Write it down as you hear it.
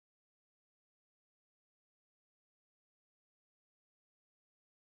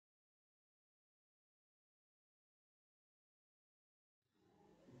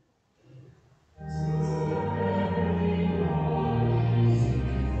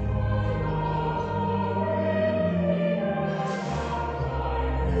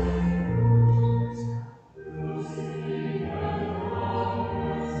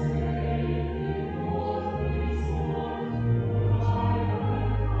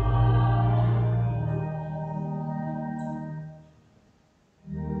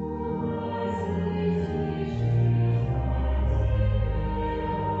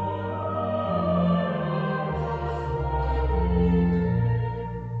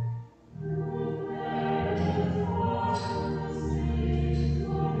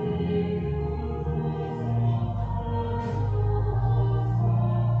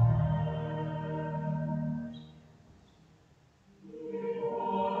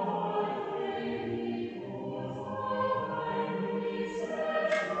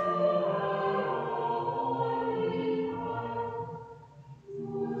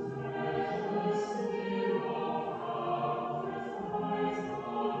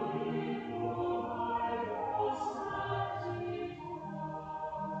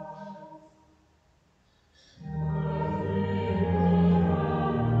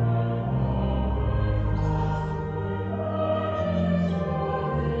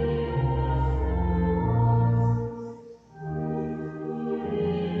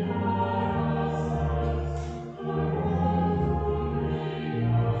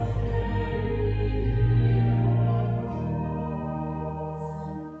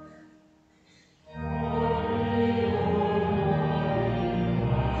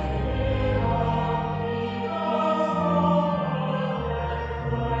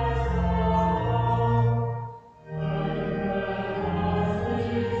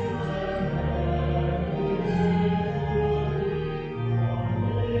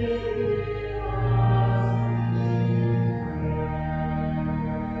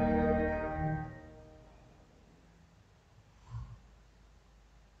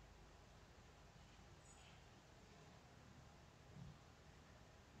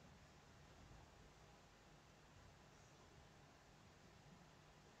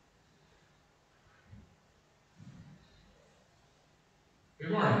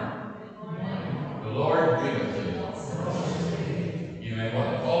Good morning. The Lord be with you. You may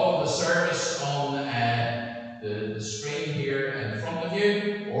want to follow the service on the screen here in front of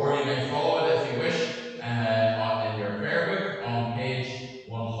you, or you may follow it if you wish in your prayer book on page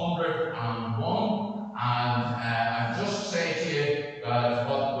 101. And I'd just say to you that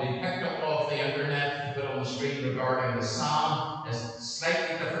what we picked up off the internet and put on the screen regarding the psalm is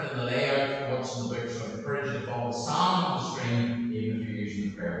slightly different in the layout from what's in the book, so I encourage you to follow the psalm on the screen, even if you're using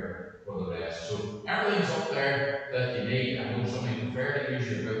the prayer book for the rest. So everything's up there that you need. I know some of you prefer to use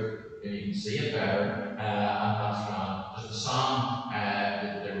your book and you can see it better, and that's grand. Just the psalm,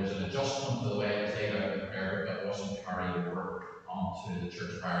 there was an adjustment to the way it was laid out in the prayer book that wasn't carried over onto the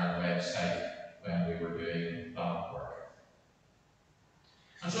Church of Ireland website when we were doing that work.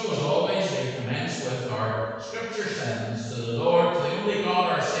 And so, as always, we commence with our scripture sentence: to the Lord, to the only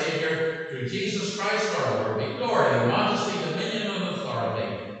God, our Saviour, through Jesus Christ our Lord, be glory, majesty, dominion, and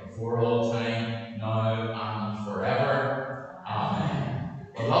authority, before all time, now and forever. Amen.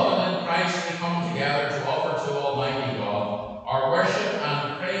 Beloved in Christ, we come together to offer to Almighty God our worship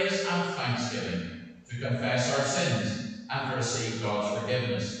and praise and thanksgiving, to confess our sins and to receive God's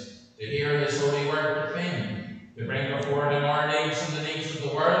forgiveness, to hear His holy word proclaimed, to bring before Him our needs and the needs of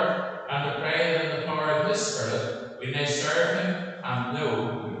the world, and to pray that in the power of His Spirit we may serve Him and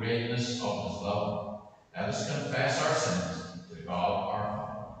know the greatness of His love. Let us confess our sins to God our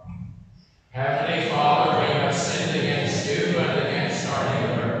Father. Heavenly Father, we have sinned against you and against our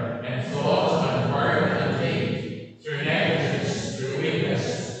neighbour in thought and word and deed, through negligence, through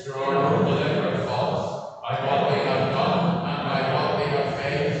weakness, through our own deliberate fault, by what we have done and by what we have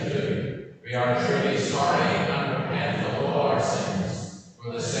failed to do. We are truly sorry and repent of all our sins.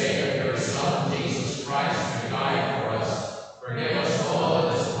 For the sake of your Son, Jesus Christ, who died for us, forgive us all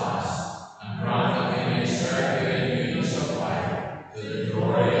that is past, and grant that we may serve you in newness of life, to the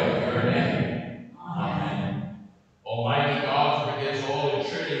glory of your name. Amen. Almighty God, who forgives all who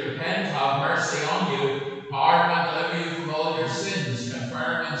truly repent, have mercy on you, pardon and deliver you from all your sins,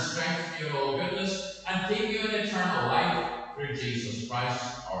 confirm and strengthen you in all goodness, and keep you in eternal life, through Jesus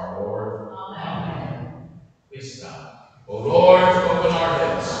Christ our Lord. Amen. Please stand. O Lord, open our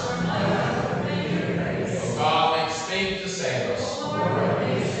lips. O God, make speak to save us.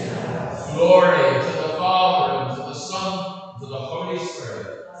 Glory to the Father, and to the Son, and to the Holy Spirit.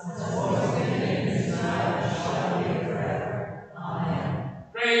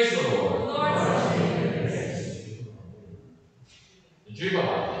 Praise the Lord. The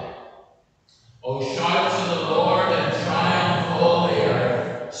Jubilee. O shout to the Lord and triumph all the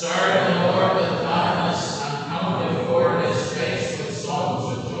earth. Serve the Lord with gladness and come before His face with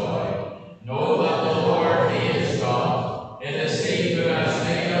songs of joy. Know that the Lord, He is God. It is He who has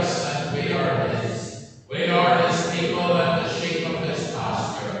made us, and we are His. We are His people and the sheep of His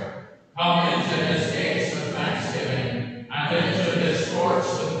pasture. Come into His gates with thanksgiving, and into His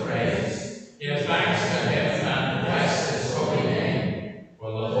courts with praise. Give thanks to Him and bless His holy name.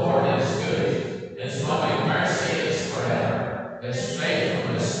 For the Lord is good. His loving mercy is forever. His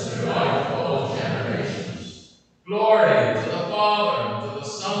faithfulness throughout all generations. Glory to the Father, and to the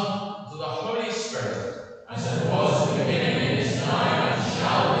Son, and to the Holy Spirit, as it was in the beginning, is now, and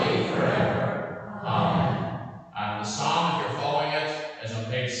shall be forever. Amen. And the psalm, if you're following it, is on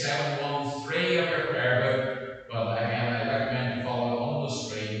page 713 of your prayer book, but again, I recommend you follow it on the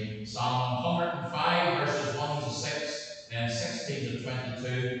screen. Psalm 105, verses 1 to 6, then 16 to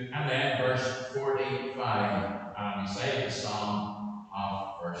 22, and then verse 45. And we say the psalm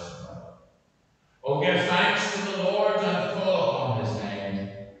half verse 12. Oh, give thanks to the Lord and call upon His name.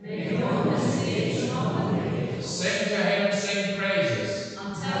 Make known His deeds among the nations. Sing to Him, sing praises.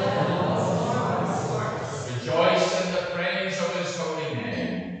 And tell them all His works. Rejoice in the praise of His holy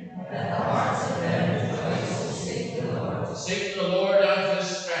name. Let the hearts of them rejoice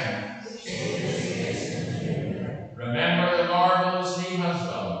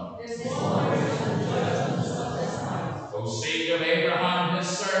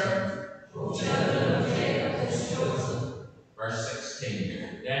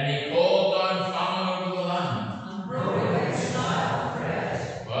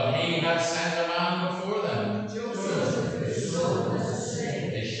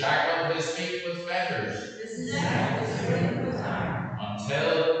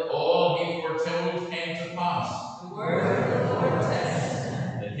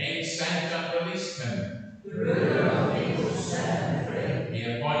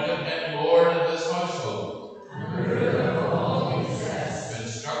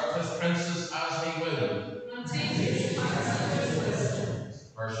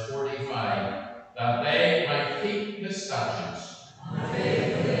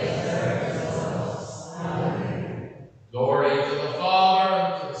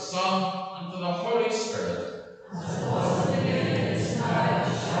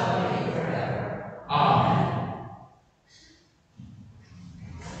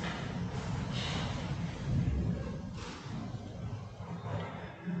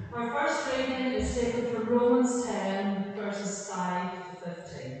taken from Romans 10, verses 5 to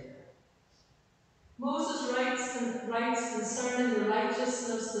 15. Moses writes concerning the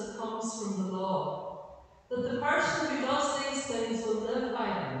righteousness that comes from the law, that the person who does these things will live by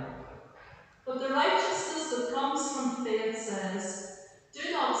them. But the righteousness that comes from faith says,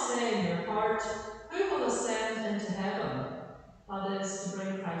 do not say in your heart, who will ascend into heaven, that is, to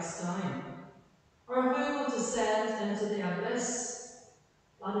bring Christ down, or who will descend into the abyss,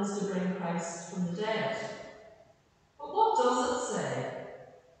 that is, to bring Christ from the dead. But what does it say?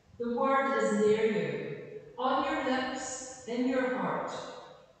 The word is near you, on your lips, in your heart.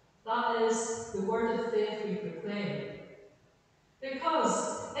 That is the word of faith we proclaim.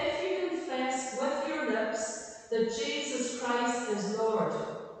 Because if you confess with your lips that Jesus Christ is Lord,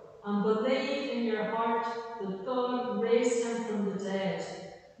 and believe in your heart that God raised him from the dead,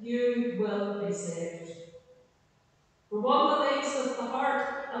 you will be saved. For one believes with the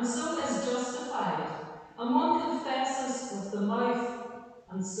heart, and so is justified, and one confesses with the mouth,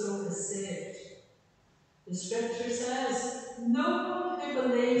 and so is saved. The scripture says, no one who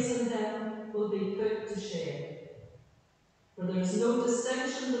believes in him will be put to shame. For there is no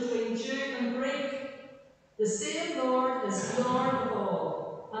distinction between Jew and Greek. The same Lord is Lord of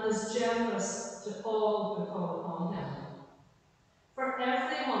all, and is generous to all who call upon him. For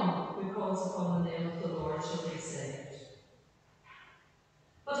everyone who calls upon the name of the Lord shall be saved.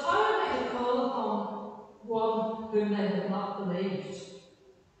 But how are they to call upon one whom they have not believed?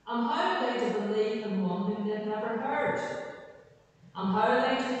 And how are they to believe in one whom they have never heard? And how are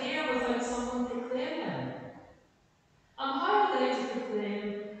they to hear without someone proclaim him? And how are they to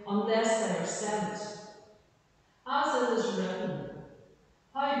proclaim unless they are sent? As it is written,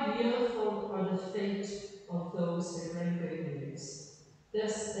 how beautiful are the feet of those who bring good news.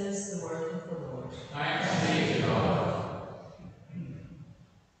 This is the word of the Lord. Thanks be to God.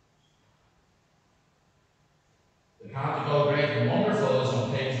 The Canticle Great and Wonderful is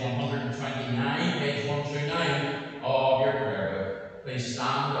on page 129, page 129 of your prayer book. Please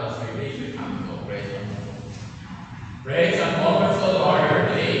stand as we read the Canticle Great and Wonderful. Great and wonderful are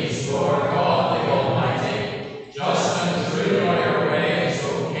your deeds, Lord God the Almighty. Just and true are your ways,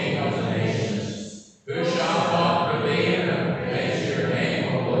 O King of the nations. Who shall not revere and praise your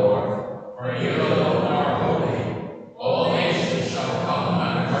name, O Lord? For you alone are holy. All nations shall come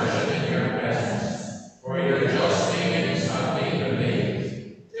and worship in your presence. For your just dealings have been revealed.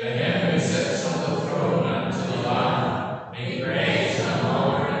 To him who sits on the throne and to the Lamb be praise and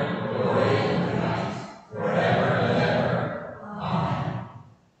honor and glory and might, forever and ever. Amen.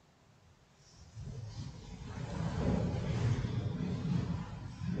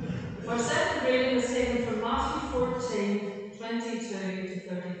 Our second reading is taken from Matthew 14, 22 to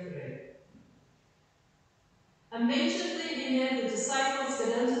 33. Immediately he made the disciples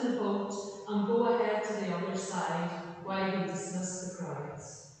get into the boat and go ahead to the other side while he dismissed the crowds.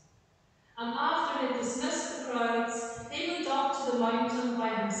 And after he dismissed the crowds, he went up to the mountain by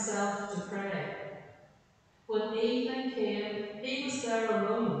himself to pray. When evening came, he was there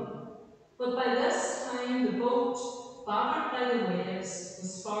alone. But by this time the boat, battered by the waves,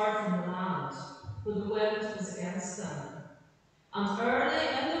 was far from the land, for the wind was against them. And early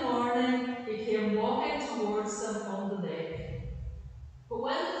in the morning he came walking towards them on the lake. But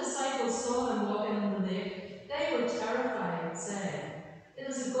when the disciples saw him walking on the lake, they were terrified, saying, "It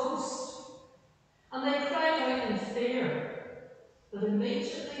is a ghost." And they cried out in fear. But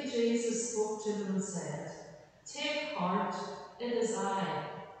immediately Jesus spoke to them and said, "Take heart, it is I.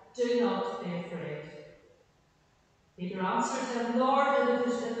 Do not be afraid." Peter answered him, "Lord,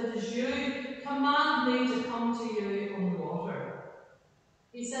 if it is you, command me to come to you on the water."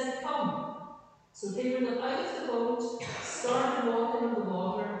 He said, "Come." So Peter got out of the boat, started walking on the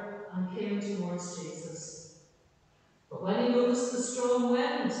water, and came towards Jesus. But when he noticed the strong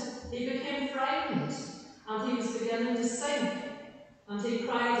wind, he became frightened, and he was beginning to sink. And he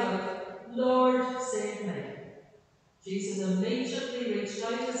cried out, "Lord, save me." Jesus immediately reached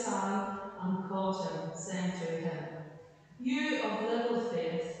out his hand and caught him, saying to him, "You of little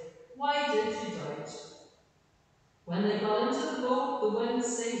faith, why did you doubt?" When they got into the boat, the wind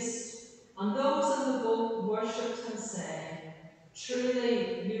ceased, and those in the boat worshipped him, saying,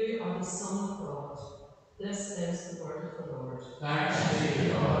 "Truly you are the Son of God." This is the word of the Lord. Thanks be to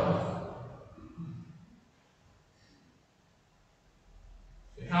God.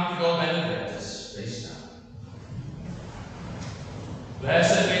 The Canticle Benedictus, please stand.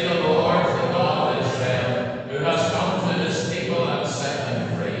 Blessed be the Lord, the God of Israel, who has come to his people and set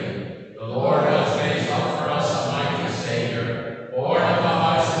them free. The Lord has raised up for us a mighty Saviour, born of the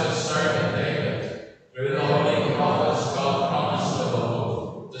house of his servant David. Through the holy prophets God promised of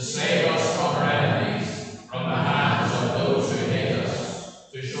old to save us from our enemies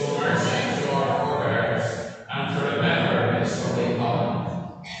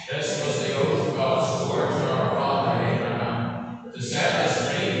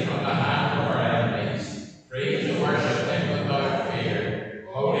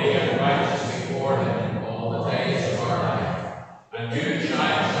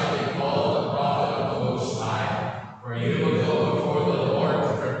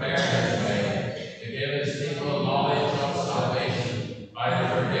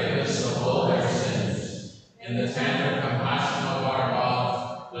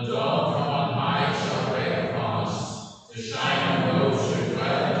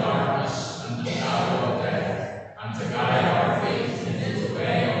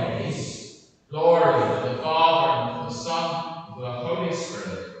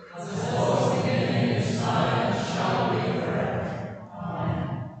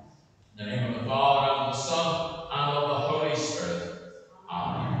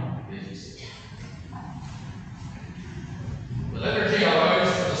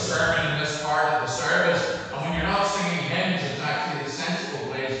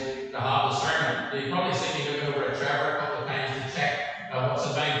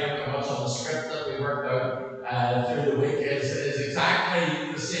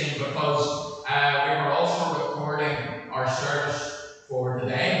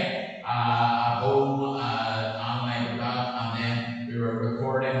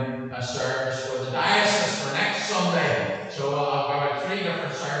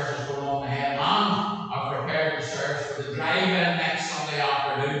the drive-in next Sunday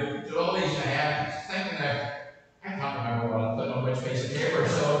afternoon. So all these men thinking that I can't remember what I put on which piece of paper.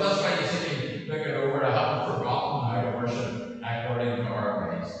 So that's why you see me looking over. I haven't forgotten how to worship according to our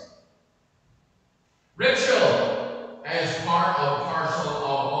ways. Ritual is part and parcel of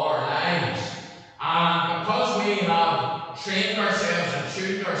all our lives. And because we have trained ourselves and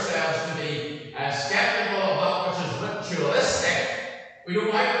tuned ourselves to be skeptical of that which is ritualistic, we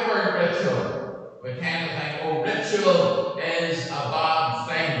don't like the word ritual. We tend to think, oh, ritual is a bad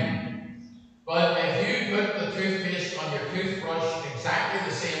thing. But if you put the toothpaste on your toothbrush exactly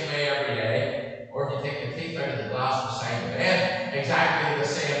the same way every day, or if you take the teeth out of the glass beside the bed exactly the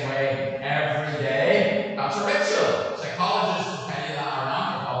same way every day, that's a ritual. Psychologists will tell you that, or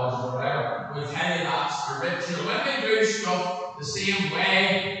anthropologists or whatever, will tell you that's a ritual. When we do stuff the same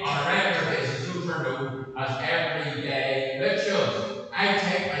way on a regular basis, those are known as everyday rituals. I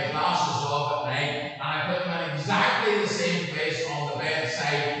take my glasses off at night and I put them in exactly the same place on the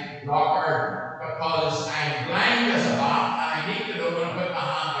bedside rocker because I'm blind as a bat and I need to know when I put my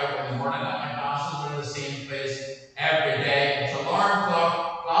hand out in the morning that my glasses are in the same place every day. It's alarm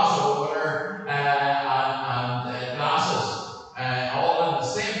clock, glass of water, and glasses, all in the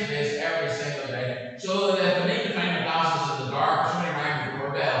same place every single day. So that if I need to find my glasses in the dark, or somebody rang the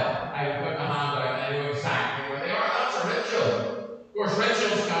doorbell, I would put my hand out and I know exactly where they are. That's a ritual. Of course,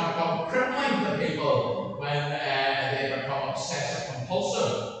 rituals can become crippling to people when they become obsessive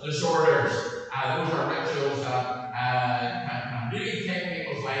compulsive disorders. Those are rituals that can really take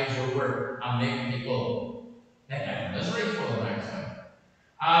people's lives over and make people think of misery for the next time.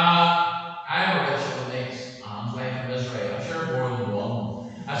 I have a ritual that makes Anne's life misery. I'm sure more than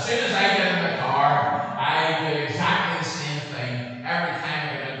one. As soon as I get in the car, I do exactly the same thing every time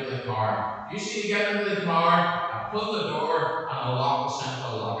I get into the car. If you see me get into the car, I pull the door and I lock the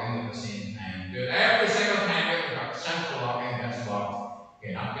central locking at the same time. Do it every single time the central locking gets locked.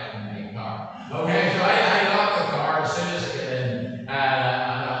 You're not getting in my car. Okay, so I lock the car as soon as I get in. And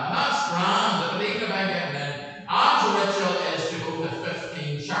that's grand, but even if I'm getting in, Anne's ritual is to go to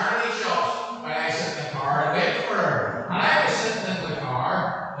 15 charity shops while I sit in the car and wait for her. And I was sitting in the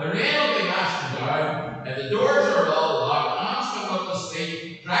car, the rain will be lashing down, and the doors are all locked. Anne's coming up the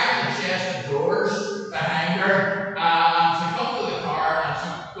street, dragging the chest of drawers behind her, and she comes to the car and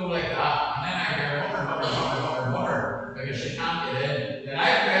she go like that, and then I hear mutter, because she can't get in. Then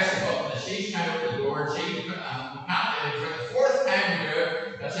I press the button and she's kind of at the door, and she can't get in. For the fourth time we do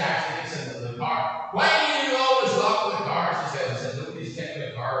it, that she actually gets into the car. Why do you always lock the car? She says, nobody's taken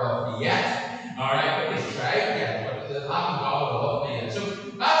the car off me yet. Alright, nobody's tried yet, but they haven't got it off me yet. So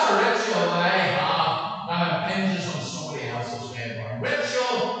that's a ritual that I have that impinges on somebody else's head.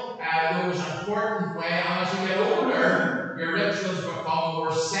 Ritual goes an important way, and as you get older, your rituals become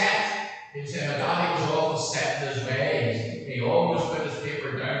more set. You say, my daddy was always set in his ways. He always put his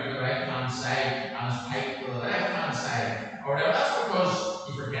paper down to the right-hand side and his pipe to the left-hand side. Or whatever. That's because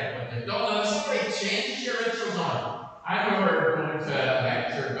you forget what they've done. And if somebody changes your rituals on it. I remember going to a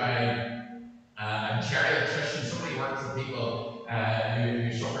lecture by a geriatrician. Somebody worked for people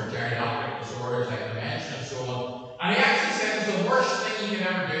who suffer geriatric disorders like dementia and so on. And he actually said it's the worst thing you can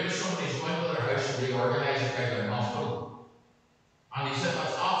ever do to somebody is go into their house and reorganize it like their hospital. And he said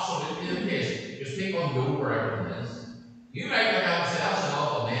that's absolutely the case, because people know where everything is. You might look out and say, that's an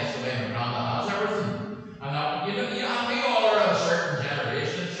awful mess the way my granddad has everything. And we all are of a certain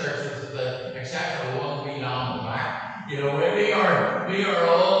generation in church, except for the one we down the back. We are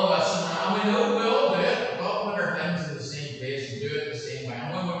all of us, and we know we all do it. We all put our things in the same place and do it the same way.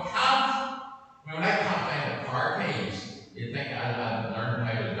 And when I can't find the car keys, you think I'd learn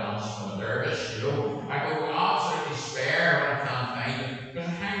how to dance from a dervish, I go absolutely spare when I can't find them, because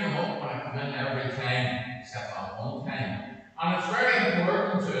I hang them up when I come in every time, except that one time. And it's very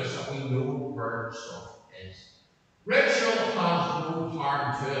important to us that we know where stuff is. Ritual has no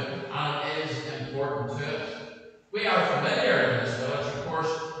harm to it, and it is important to it. We are familiar in this village, of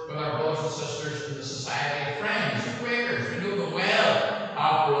course, with our brothers and sisters in the Society of Friends, the Quakers. We know them well,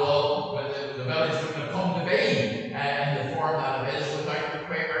 after all, but the village wouldn't have come to be in the form that it is without the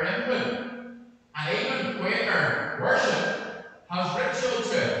Quaker input. And even Quaker worship has ritual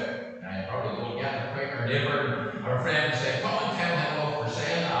to it. Now, you probably won't get a Quaker neighbour or friend and say, come and tell him off for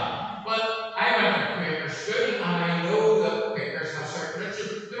saying that. But I went to Quaker school, and I know that Quakers have certain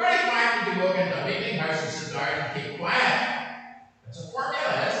rituals. The very fact that you walk into a meeting house and sit down and keep quiet, it's a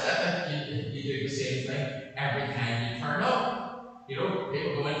formula, isn't it? That you do the same thing every time you turn up.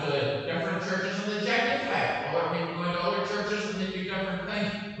 People go into different churches and they genuflect. Other people go into other churches and they do different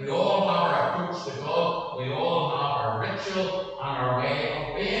things. We all have our approach to God. We all have our ritual and our way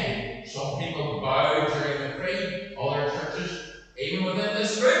of being. Some people bow during the creed. Others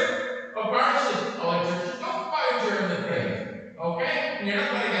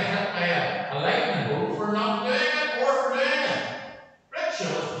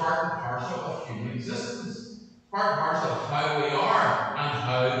part and parcel of human existence. Part and parcel of how we are and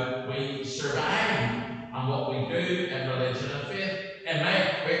how we survive and what we do in religion and faith. In my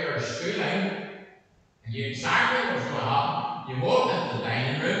Quaker schooling, you knew exactly what was going to happen. You walked into the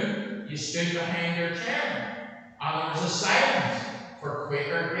dining room, you stood behind your chair, and there was a silence for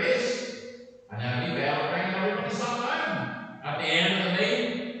Quaker grace. And then a wee bell would ring and everybody sat down. At the end of the meal,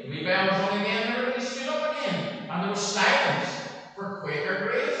 the wee bell was on again and everybody stood up again. And there was silence for Quaker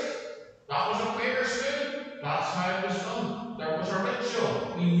grace. That was a Quaker school. That's how it was done. There was a ritual.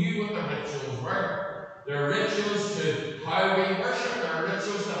 We knew what the rituals were. There are rituals to how we worship. There are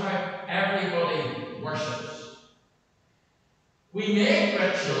rituals to how everybody worships. We make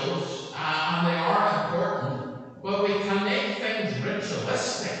rituals, and they are important, but we can make things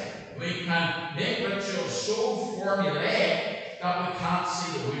ritualistic. We can make rituals so formulaic that we can't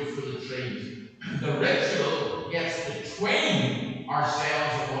see the wood for the trees. The ritual gets between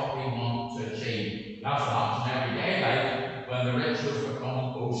ourselves and what we want to achieve. That's what happens in everyday life when the rituals become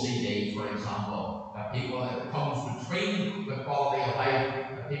OCD, for example. That people, it comes between the quality of life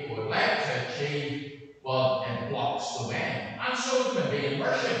that people would like to achieve, but it blocks the way. And so it can be in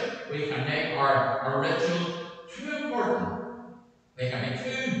worship. We can make our ritual too important. They can be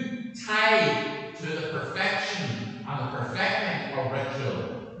too tied to the perfection and the perfecting of ritual.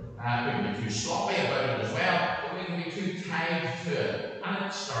 We can be too sloppy about it as well, but we can be too tied to it, and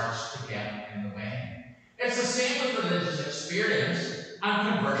it starts to get in the way. It's the same with religious experience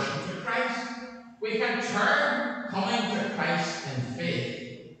and conversion to Christ. We can turn coming to Christ in faith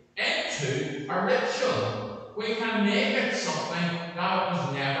into a ritual. We can make it something that it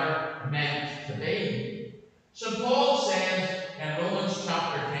was never meant to be. St. Paul says in Romans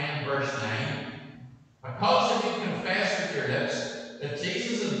chapter 10, verse 9, because if you confess with your lips that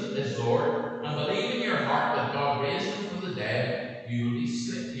Jesus is Lord and believe in your heart that God raised him from the dead, you will be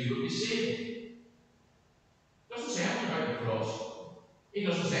saved. He doesn't say anything about the cross. He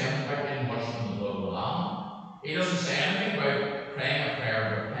doesn't say anything about being washed in the blood of the Lamb. He doesn't say anything about praying a prayer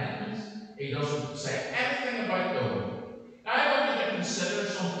of repentance. He doesn't say anything about those. Now I want you to consider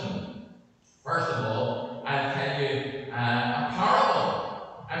something. First of all, I'll tell you a parable.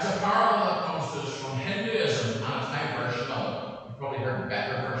 It's a parable that comes to us from Hinduism, and it's my version of it. You've probably heard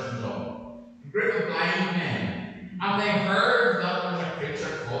better versions of it. A group of blind men, and they heard that there was a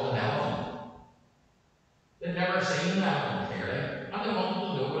creature called an elephant. They'd never seen an elephant clearly, and they wanted to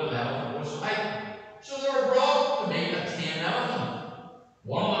know what an elephant was like. So they were brought to meet a tame elephant.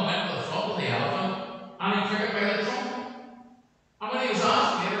 One of them went to the front of the elephant, and he took it by the trunk. And when he was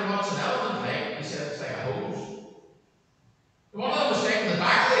asked later what's an elephant like, he said it's like a hose. One of them was taken to the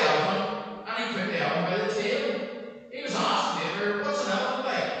back of the elephant, and he took the elephant by the tail. He was asked later, what's an elephant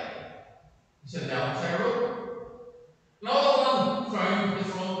like? He said, an elephant's like a rope. Another one found the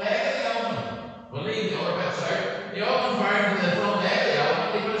front leg of the elephant. We'll leave the other bits out. The other one found the front leg of the elephant.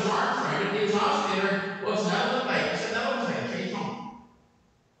 He put his arms around it. He was asked later, what's an elephant like? He said, an elephant's like a tree trunk.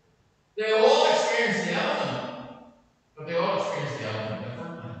 They all experienced the elephant, but they all experienced the elephant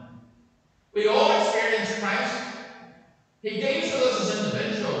differently. We all experience Christ. He deals with us as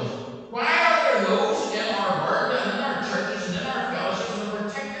individuals. Why are there those in our world and in our churches and in our fellowships, and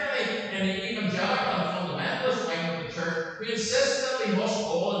particularly in the evangelical and fundamentalist wing of the church, who insist that we must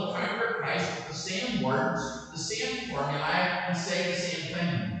all encounter Christ with the same words, the same formulae, and say the same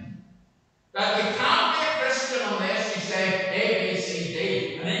thing? That you can't be a Christian unless you say A, B, C, D,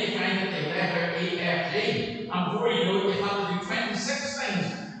 and then you find that they left out E, F, G, and before you know it, you have to do 26 things.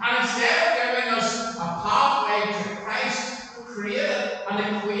 And instead of giving us a pathway to Christ, created an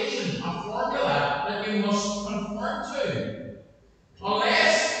equation, a formula that you must conform to.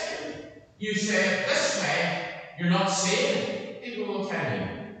 Unless you say it this way, you're not saved, people will tell you.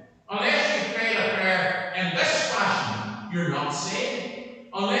 Unless you pray a prayer in this fashion, you're not saved.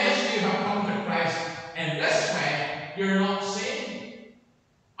 Unless you have come to Christ in this way, you're not saved.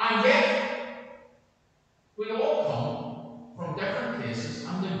 And yet, we all come from different places,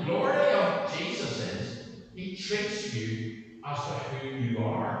 and the glory of Jesus is he treats you as to who you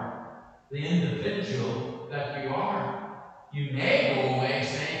are, the individual that you are. You may go away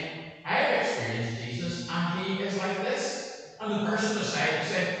saying, I've experienced Jesus and he is like this. And the person beside you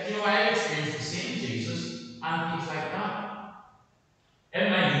said, you know, I've experienced the same Jesus and he's like that. In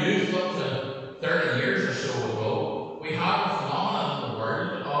my youth, up to 30 years or so ago, we had a phenomenon in the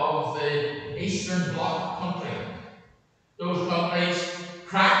world of the Eastern Bloc country. Those countries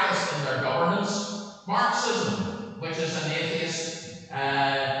practiced in their governance Marxism, which is an atheist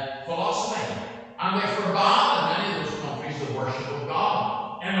philosophy. And they forbade in many of those countries the worship of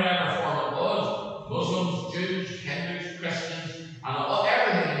God, in whatever form it was. Muslims, Jews, Hindus, Christians, and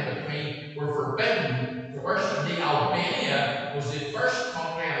everything in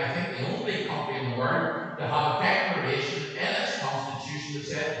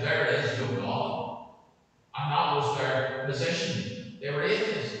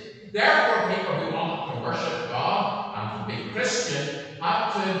Therefore, people who wanted to worship God and to be Christian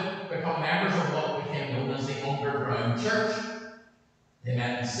had to become members of what became known as the underground church. They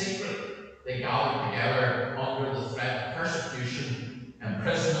met in secret. They gathered together under the threat of persecution,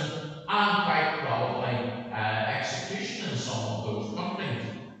 imprisonment, and quite probably execution in some of those countries.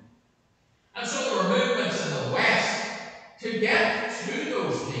 And so there were movements in the West to get to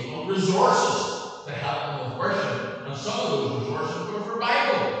those people resources to help them with worship. And some of those resources were for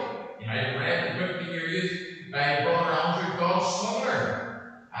Bible. You might have read the book in your youth by Brother Andrew God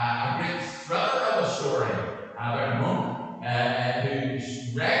Smuggler, a great thriller of a story about a monk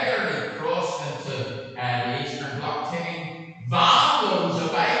who regularly crossed into the Eastern Bloc, taking van loads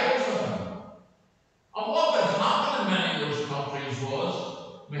of Bibles with him. And what would happen in many of those countries was,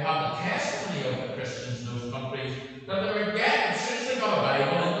 we have the testimony of the Christians in those countries, that they would get, as soon as they got a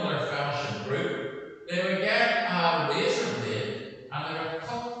Bible into their fellowship group, they would get a razor blade and they would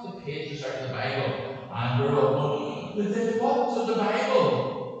cut the pages out of the Bible. And they were like, but they what to the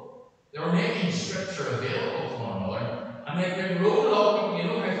Bible? They were making scripture available to one another, and they could roll it up. You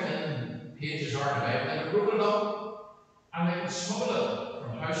know how thin pages are in the Bible? They would roll it up and they would smuggle it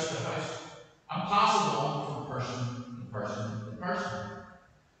from house to house and pass it on from person to person to person.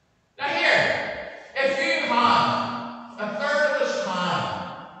 Now here, if you had a third of us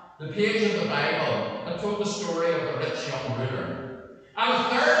had the page of the Bible that told the story of the rich young ruler, and a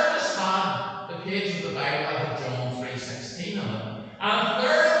third of us had the page of the Bible that had John 3:16 in it, and a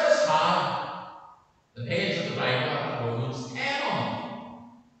third of us had the page of the Bible that had Romans 10 on it,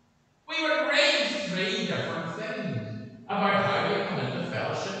 we would read three different things about how we come into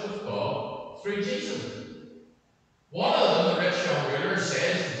fellowship with God through Jesus. One of them, the rich young ruler,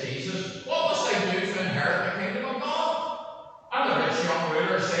 says to Jesus, what must I do to inherit the kingdom of God? And the rich young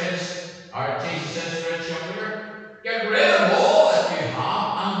ruler says, or Jesus says to the rich young ruler, get rid of all that you have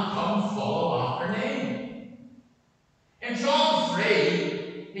and come follow after me. In John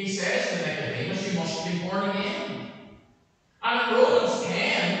 3, he says to Nicodemus, you must be born again. And in Romans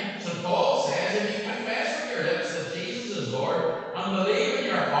 10, St. Paul says, if you confess with your lips that Jesus is Lord and believe in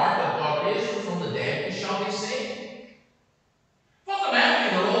your heart that God raised him from the dead, you shall be saved. Fundamentally,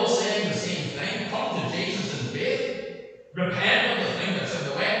 they're all saying the same thing. Come to Jesus in faith. Repent of the thing that's in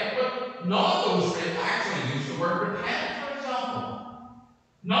the way. But none of those actually use the word repent, for example.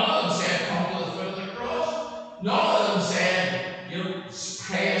 None of them said come to the foot of the cross. None of them said,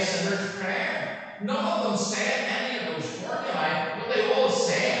 pray a sinner's prayer. None of them said any of those formulae, but they all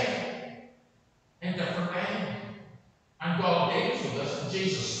said in different ways. And God deals with us, and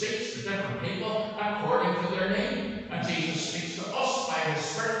Jesus speaks to different people according to their need. And Jesus speaks to us by his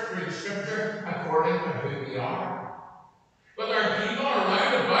Spirit through Scripture according to who we are. But there are people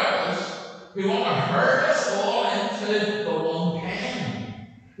around about us who want to herd us all into the one pen,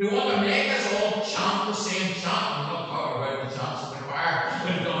 who want to make us all chant the same chant. I'm not talking about the chants of the choir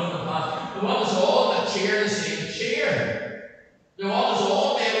we've done in the past. They want us all to cheer the same cheer. They want us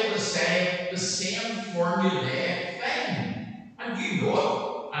all to be able to say the same formulaic thing. And you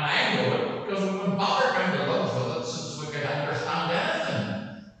know it, and I know it, because we've been bothered down the lungs with it since we could understand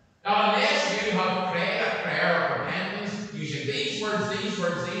anything. Now, unless you have prayed a prayer of repentance using these words,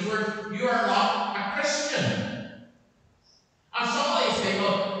 you are not a Christian. And some of these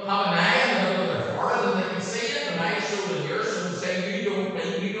people have an eye in the middle of their forehead, and they can see it, and I show in yours and say, you don't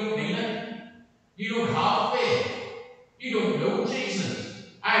mean it. You don't have faith. You don't know Jesus.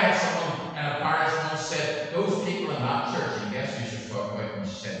 I had someone in a parish once said, those people in that church, and guess you should talk about when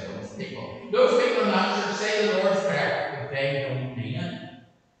she said those people. Those people in that church say the Lord's Prayer, but they don't mean it.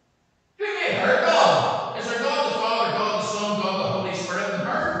 Who made her God? Is there God the Father, God the Son, God the Holy Spirit, and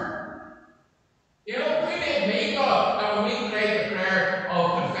her? You know, who made me God? And when we prayed the prayer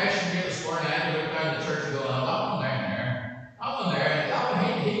of confession here this morning, I looked down the church and go, oh, that one down there, that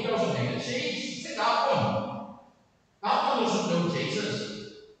one, he doesn't mean it. See that one. That one doesn't know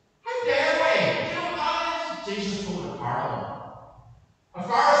Jesus. How dare we? Do you know what that is? Jesus told a parable. A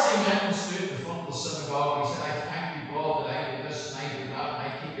Pharisee went and stood in front of the synagogue and he said, I thank you, God, that I do this and I do that and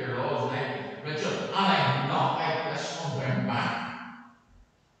I keep your laws and I ritual, and I knock out this one down back.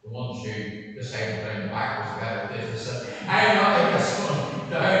 The ones who decided down the back was a better place to sit. I knock out this one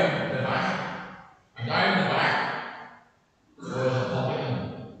down the back. And down the back there was a publican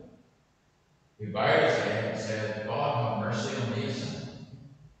who bowed his head and said, God have mercy on me, a sinner.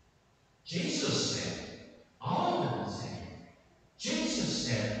 Jesus said, Allah didn't say. Jesus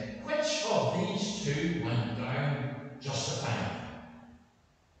said, which of these two went down justified?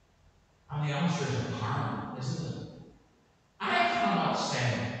 And the answer is apparent, isn't it? I cannot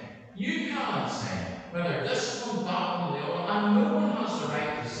say, you cannot say, whether this one, that one, the other, and no one has the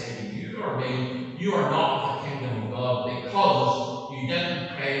right to say you are not of the kingdom of God because you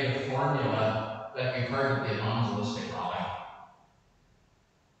didn't pray the formula that we heard at the evangelistic rally.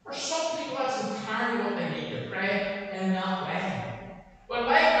 For some people, that's entirely what they need to pray in that way. But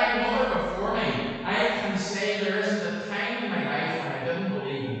like my mother before me, I can say there isn't a time in my life when I didn't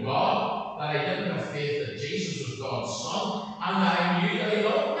believe in God, that I didn't have faith that Jesus was God's Son, and that I knew that He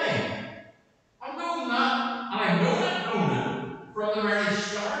loved me. I've known that, and I've known it from the very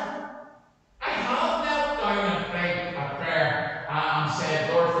start. I have knelt down and prayed a prayer and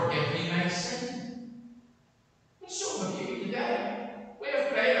said, Lord, forgive me my sin. And so have you today. We have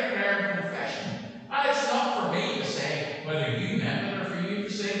prayed a prayer of confession. And it's not for me to say whether you meant it or for you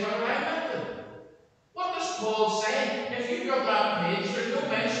to say whether I meant it. What does Paul say? If you've got that page, there's no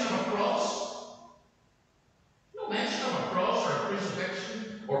mention of a cross. No mention of a cross or a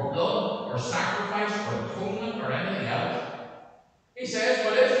crucifixion or blood or sacrifice or atonement or anything else. He says,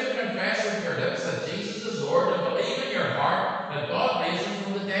 but if you confess with your lips that Jesus is Lord and believe in your heart that God raised Him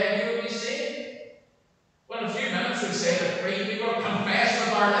from the dead, you will be saved. Well, in a few minutes we say that three people confess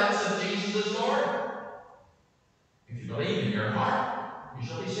with our lips that Jesus is Lord. If you believe in your heart, you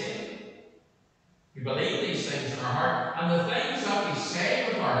shall be saved. We believe these things in our heart, and the things that we say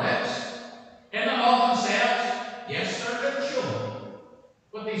with our lips, in and of themselves, yes, they're ritual,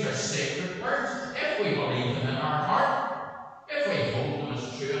 but these are sacred words. If we believe them in our heart, if we hold them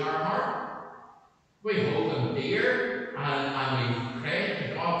as true in our heart, we hold them dear, and we pray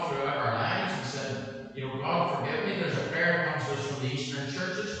to God throughout our lives and said, you know, God, forgive me. There's a prayer that comes to us from the Eastern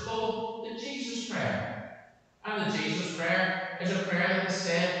Church. It's called the Jesus Prayer. And the Jesus Prayer is a prayer that is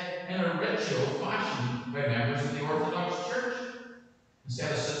said in a ritual fashion by members of the Orthodox Church.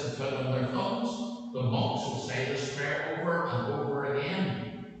 Instead of sitting twiddling their thumbs, the monks will say this prayer over and over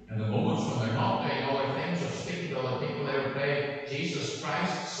again. And the moments when they're not doing other things or speaking to other people, they will pray, Jesus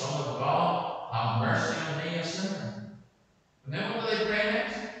Christ, Son of God, have mercy on me, a sinner. And then what do they pray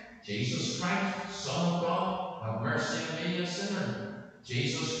next? Jesus Christ, Son of God, have mercy on me, a sinner.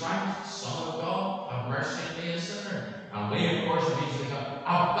 Jesus Christ, Son of God, have mercy on me, a sinner. And we, of course, immediately go,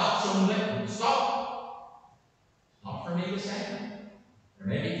 that's only, stop. It's not for me to say. There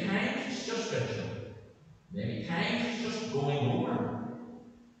may be times it's just ritual. Maybe times it's just going over.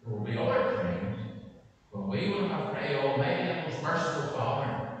 There will be other times when we will have prayed, Almighty and most merciful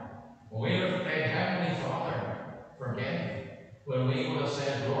Father, when we will have prayed, Heavenly Father, forgive. When we will have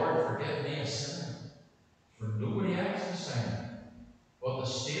said, Lord, forgive me, a sinner. For nobody else to say what the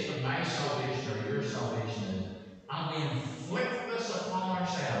state of my salvation or your salvation is. And we inflict this upon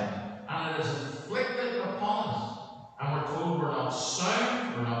ourselves, and it is inflicted upon us. And we're told we're not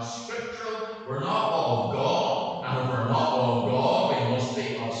sound, we're not scriptural, we're not of God, and if we're not of God, we must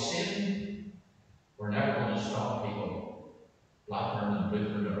be of Satan. We're never going to stop people blabbering and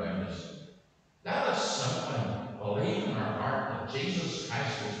blittering around us. Let us simply believe in our heart that Jesus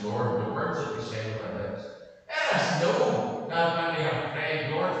Christ is Lord, the words that we say with our lips. Let us know that when we have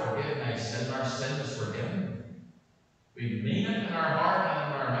prayed, Lord, forgive my sin, our sin is forgiven. We mean it in our heart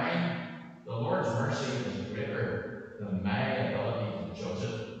and in our mind. The Lord's mercy is greater than my ability to judge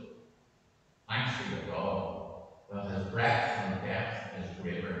it. Thanks be to God that His breadth and depth is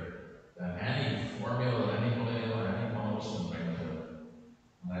greater than any formula that anybody or any one of us can bring to it.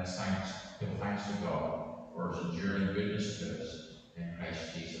 And let's give thanks to God for His enduring goodness to us in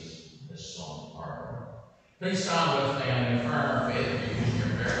Christ Jesus, His Son, our Lord. Please stand with me and affirm our faith if you use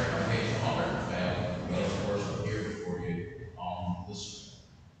your prayer on page 112. Well, of course, I'm here before you on this.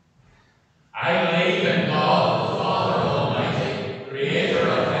 I believe in God, the Father Almighty, creator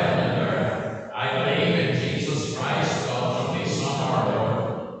of heaven and earth. I believe in Jesus Christ, God's only Son, our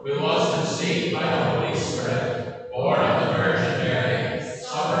Lord, who was conceived by the Holy Spirit, born of the Virgin Mary,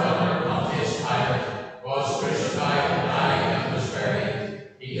 suffered under Pontius Pilate, was crucified and died and was buried.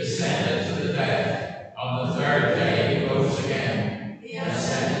 He descended to the dead. On the third day He rose again. He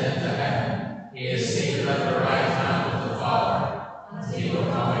ascended into heaven. He is seated at the right hand of the Father. And He will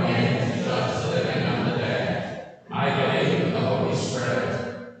come again to judge the living and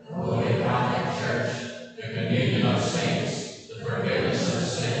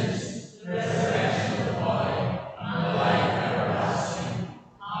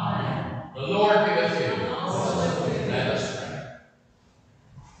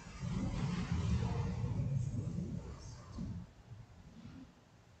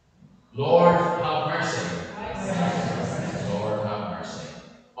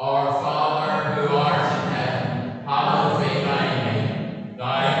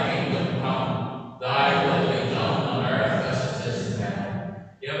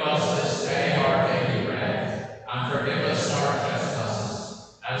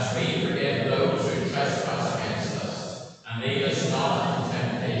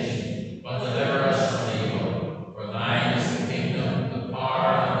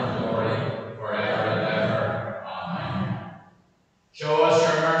Show us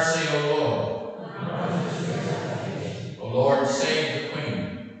your mercy, O Lord. O Lord, save the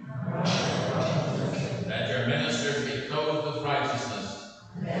Queen. Let your ministers be clothed with righteousness.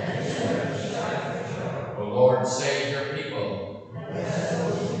 O Lord, save your people.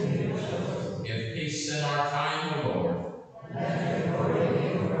 Give peace in our time, O Lord.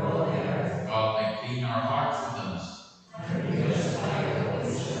 God, may clean our hearts within us.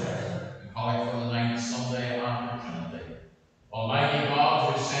 We call it for the ninth Sunday after Trinity. Almighty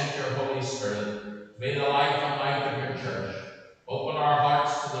God, who sent your Holy Spirit to be the life and light of your church, open our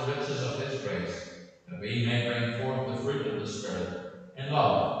hearts to the riches of his grace, that we may bring forth the fruit of the Spirit in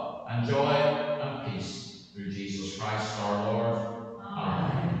love and joy and peace, through Jesus Christ our Lord.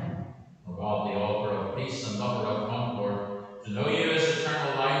 Amen. O God, the author of peace and lover of concord, to know you as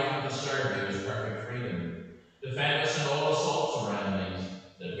eternal life and to serve you as perfect freedom. Defend us in all assaults or enemies,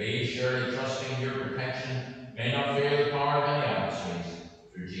 that we, surely trusting your protection, may not fear the power of any adversaries,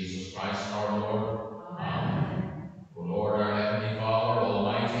 through Jesus Christ our Lord. Amen. O Lord, our heavenly Father,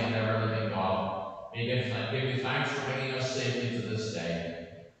 almighty and ever-living God, we give you thanks for bringing us safely to this day.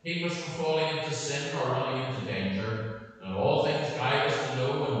 Keep us from falling into sin or running into danger, and in all things guide us to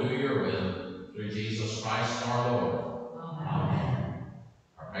know and do your will, through Jesus Christ our Lord. Amen.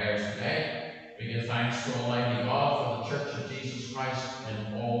 Our prayers today, we give thanks to Almighty God for the Church of Jesus Christ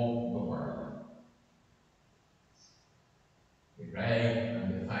in all the world. We pray and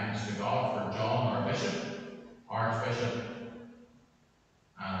give thanks to God for John, our Bishop, Archbishop,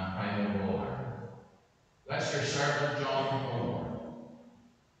 and Primate of all Ireland. Bless your servant John, O Lord.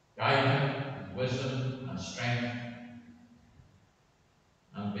 Guide him with wisdom and strength,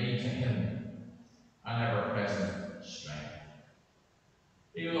 and be to him an ever-present strength.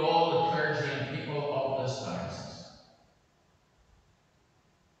 Be with all the clergy and people of this diocese.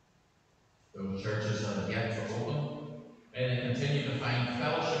 Those churches that have yet to open, may they continue to find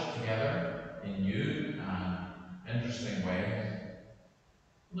fellowship together in new and interesting ways.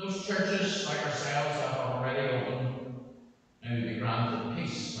 And those churches, like ourselves, that have already opened, may we be granted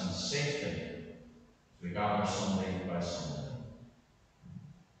peace and safety as we gather Sunday by Sunday.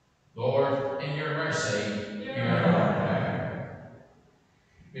 Lord, in your mercy, hear our prayer.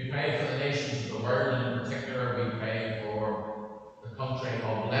 We pray for the nations of the world, and in particular we pray for the country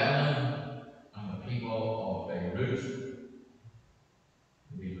of Lebanon and the people of Beirut.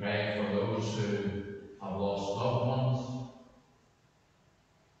 We pray for those who have lost loved ones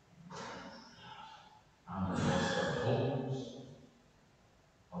and have lost their homes,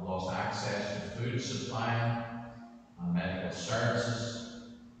 have lost access to food supply and medical services.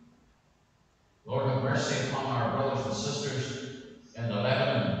 Lord, have mercy upon our brothers and sisters in the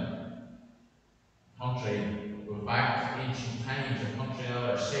Lebanon country who back ancient times, a country that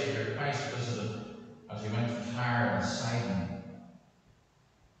our Saviour Christ visited as he went to Tyre and Sidon,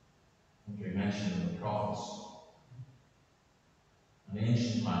 country mentioned in the prophets. An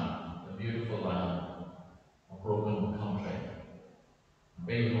ancient land, a beautiful land, a broken country. And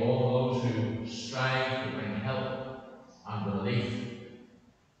be with all those who strive to bring help and relief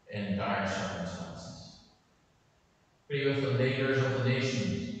in dire circumstances. Be with the leaders of the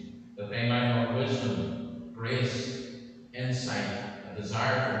nations, that they might have wisdom, grace, insight, a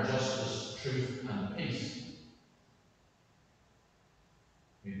desire for justice, truth, and peace.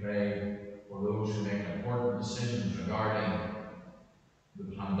 We pray for those who make important decisions regarding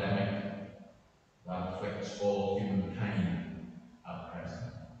the pandemic that afflicts all humankind at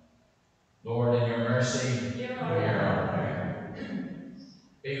present. Lord, in your mercy, hear our prayer.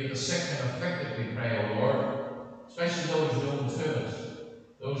 Be with the sick and afflicted, we pray, O Lord, especially those known to us,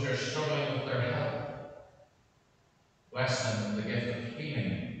 those who are struggling with their health. Bless them with the gift of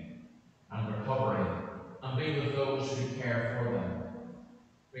healing and recovery, and be with those who care for them.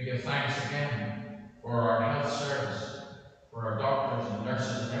 We give thanks again for our health service, for our doctors and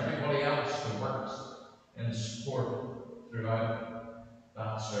nurses and everybody else who works in support throughout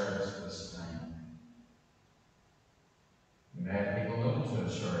that service this time. We may have people known to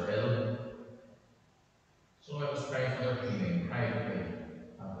us who are ill, so let us pray for their healing privately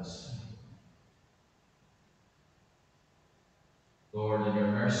at this time. Lord, in your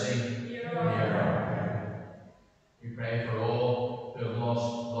mercy, hear our prayer. We pray for all who have lost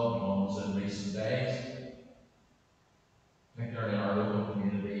loved ones in recent days. Particularly in our local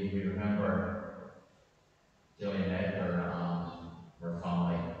community, we remember Gillian Edgar and her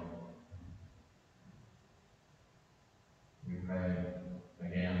family. We pray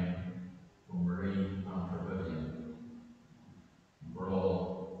again for Marie and for Vivian, and for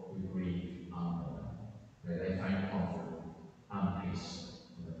all who grieve and mourn. May they find comfort and peace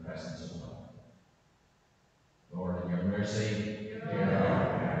in the presence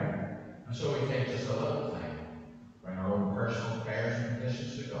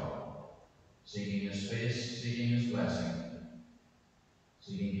seeking his blessing,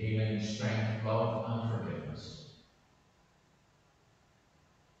 seeking healing, strength, love, and forgiveness.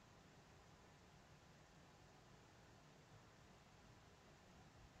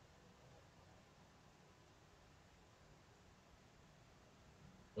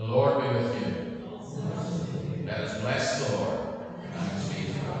 The Lord be with you. Let us bless the Lord. Thanks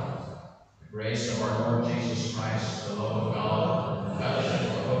be to God. The grace of our Lord Jesus Christ, the love of God, and the fellowship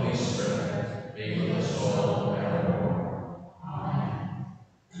of the Holy Spirit be with us all evermore. Amen.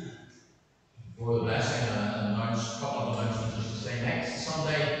 Before the blessing, a couple of announcements just to say. Next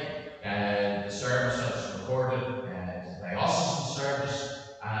Sunday, the service that's recorded is a diocesan service,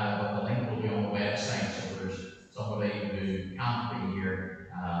 but the link will be on the website, so there's somebody who can't be here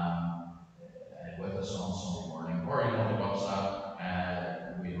with us on Sunday morning, or you want to watch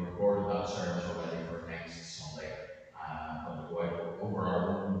that. We recorded that service already for next Sunday, but we'll go out over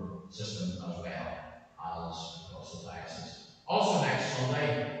our own system as well as across the diocese. Also next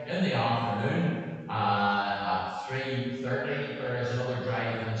Sunday in the afternoon at 3:30 there is another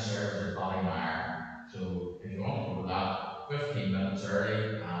drive-in service at Armagh. So if you want to go to that, 15 minutes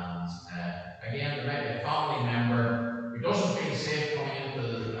early, and again there might be a family member who doesn't feel safe coming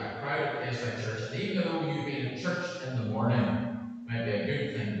into a crowded place like church, and even though you've been at church in the morning, it might be a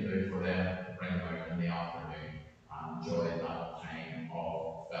good thing to do for them to bring them out in the afternoon and enjoy that time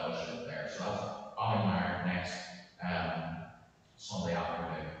of fellowship there. So that's Armagh next Sunday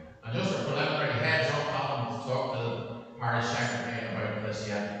afternoon. And just a preliminary heads up, I haven't talked to the parish secretary about this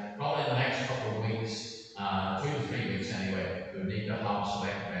yet. Probably in the next couple of weeks, 2 to 3 weeks anyway, we need to have a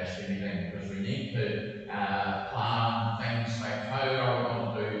select vestry meeting, because we need to plan things like how are we going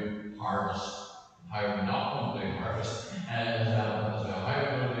to do harvest, how are we not going to do harvest, how are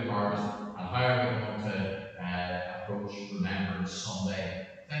we going to do harvest, and how are we going to approach Remembrance Sunday.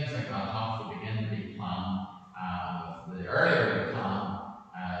 Things like that have to begin to be planned. The earlier we plan,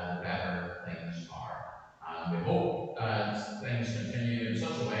 the better things are. And we hope that things continue in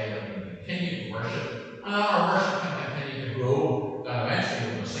such a way that we can continue to worship, and that our worship can continue to grow, that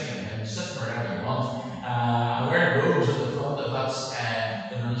eventually we'll be singing and sitting wherever you want, and wearing robes at the front, if that's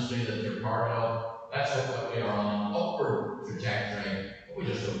the ministry that you're part of. Let's hope that we are on an upward trajectory, but we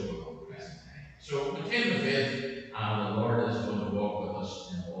just hope we'll go the present time. So maintain the faith, and the Lord is going to walk with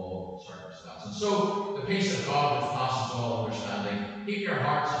us in all circumstances. So the peace of God which passes all understanding, keep your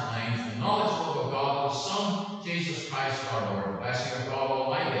hearts and minds in the knowledge of God, the Son, Jesus Christ our Lord. The blessing of God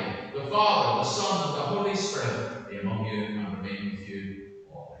Almighty, the Father, the Son, and the Holy Spirit be among you and remain with you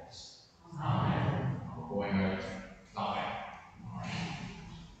always. Amen. We're going out.